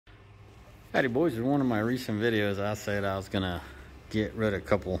Howdy boys, in one of my recent videos I said I was gonna get rid of a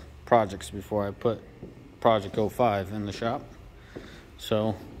couple projects before I put Project 05 in the shop.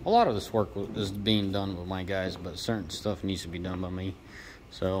 So a lot of this work is being done with my guys, but certain stuff needs to be done by me.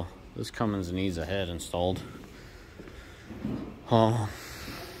 So this Cummins needs a head installed. And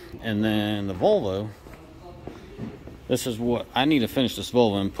then the Volvo, this is what I need to finish. This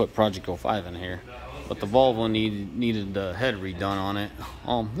Volvo and put Project 05 in here. But the Volvo needed the head redone on it.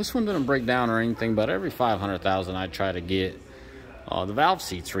 This one didn't break down or anything, but every 500,000 I try to get the valve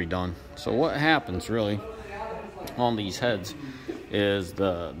seats redone. So what happens really on these heads is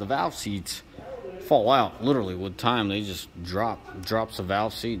the valve seats fall out literally with time. They just drops the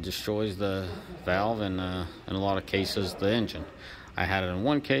valve seat, destroys the valve, and in a lot of cases the engine. I had it in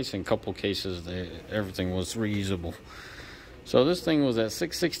one case, in a couple of cases everything was reusable. So this thing was at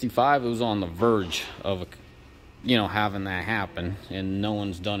 665. It was on the verge of, having that happen, and no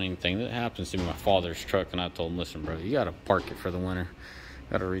one's done anything. That happens to be my father's truck, and I told him, listen, bro, you got to park it for the winter.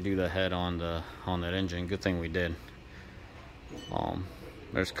 Got to redo the head on that engine. Good thing we did.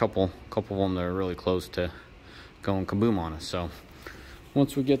 There's a couple of them that are really close to going kaboom on us. So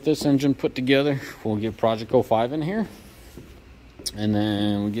once we get this engine put together, we'll get Project 05 in here, and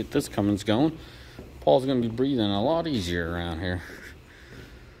then we get this Cummins going. Paul's going to be breathing a lot easier around here.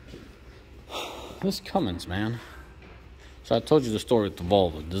 This Cummins, man. So I told you the story with the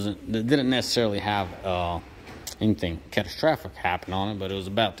Volvo. It didn't necessarily have anything catastrophic happen on it, but it was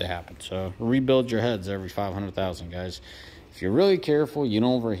about to happen. So rebuild your heads every 500,000, guys. If you're really careful, you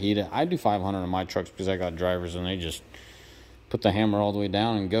don't overheat it. I do 500 on my trucks because I got drivers and they just put the hammer all the way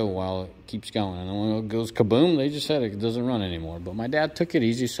down and go while it keeps going. And then when it goes kaboom, they just said it doesn't run anymore. But my dad took it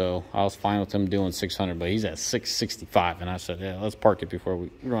easy, so I was fine with him doing 600. But he's at 665, and I said, yeah, let's park it before we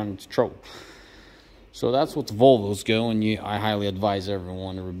run into trouble. So that's what the Volvos go, and I highly advise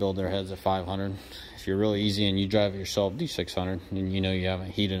everyone to rebuild their heads at 500. If you're really easy and you drive it yourself, do 600, and you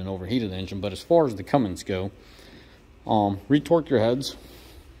haven't heated and overheated the engine. But as far as the Cummins go, retorque your heads,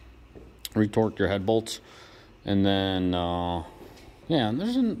 retorque your head bolts. And then, yeah, and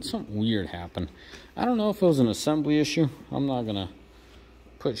there's something weird happened. I don't know if it was an assembly issue. I'm not going to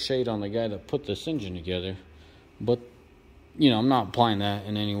put shade on the guy that put this engine together. But, I'm not applying that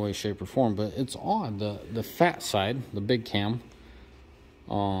in any way, shape, or form. But it's odd. The fat side, the big cam,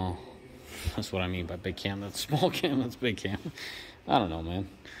 that's what I mean by big cam. That's small cam, that's big cam. I don't know, man.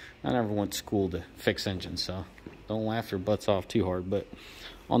 I never went to school to fix engines, so don't laugh your butts off too hard. But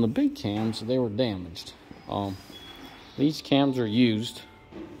on the big cams, they were damaged. These cams are used,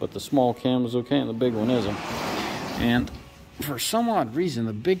 but the small cam is okay and the big one isn't. And for some odd reason,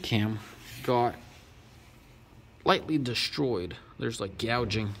 the big cam got lightly destroyed. There's like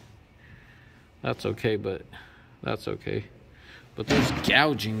gouging. That's okay, but that's okay. But there's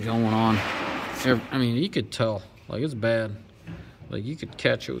gouging going on. I mean, you could tell, like, it's bad. Like, you could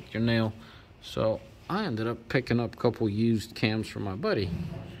catch it with your nail. So I ended up picking up a couple used cams from my buddy.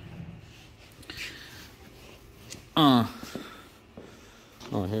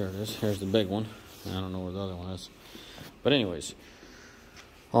 Oh, here it is. Here's the big one. I don't know where the other one is. But anyways,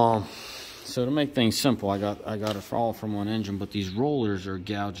 so to make things simple, I got it all from one engine, but these rollers are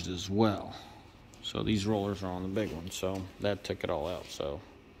gouged as well. So these rollers are on the big one, so that took it all out. So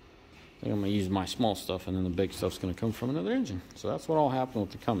I think I'm gonna use my small stuff, and then the big stuff's gonna come from another engine. So that's what all happened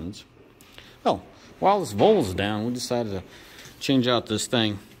with the Cummins. Oh, while this Volvo's down, we decided to change out this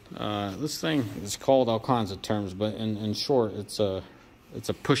thing. This thing is called all kinds of terms, but in short, it's a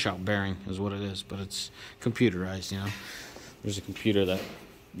push-out bearing is what it is, but it's computerized, There's a computer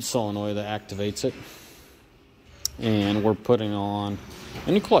solenoid that activates it, and we're putting on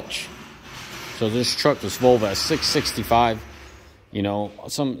a new clutch. So this truck, this Volvo at 665,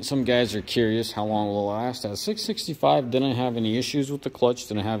 some guys are curious how long will it last. At 665, didn't have any issues with the clutch,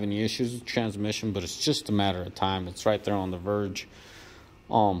 didn't have any issues with transmission, but it's just a matter of time. It's right there on the verge.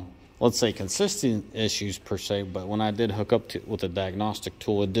 Let's say consistent issues per se, but when I did hook up with a diagnostic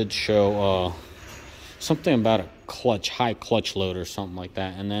tool, it did show something about a high clutch load or something like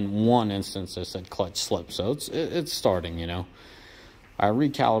that. And then one instance it said clutch slip. So it's starting, I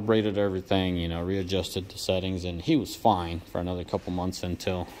recalibrated everything, readjusted the settings, and he was fine for another couple months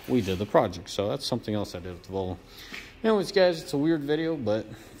until we did the project. So that's something else I did with the Volvo. Anyways, guys, it's a weird video, but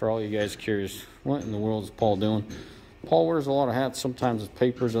for all you guys curious, what in the world is Paul doing? Paul wears a lot of hats. Sometimes it's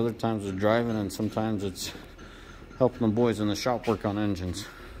papers, other times it's driving, and sometimes it's helping the boys in the shop work on engines.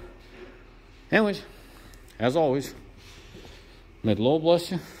 Anyways, as always, may the Lord bless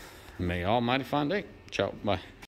you, and may Almighty find day. Ciao, bye.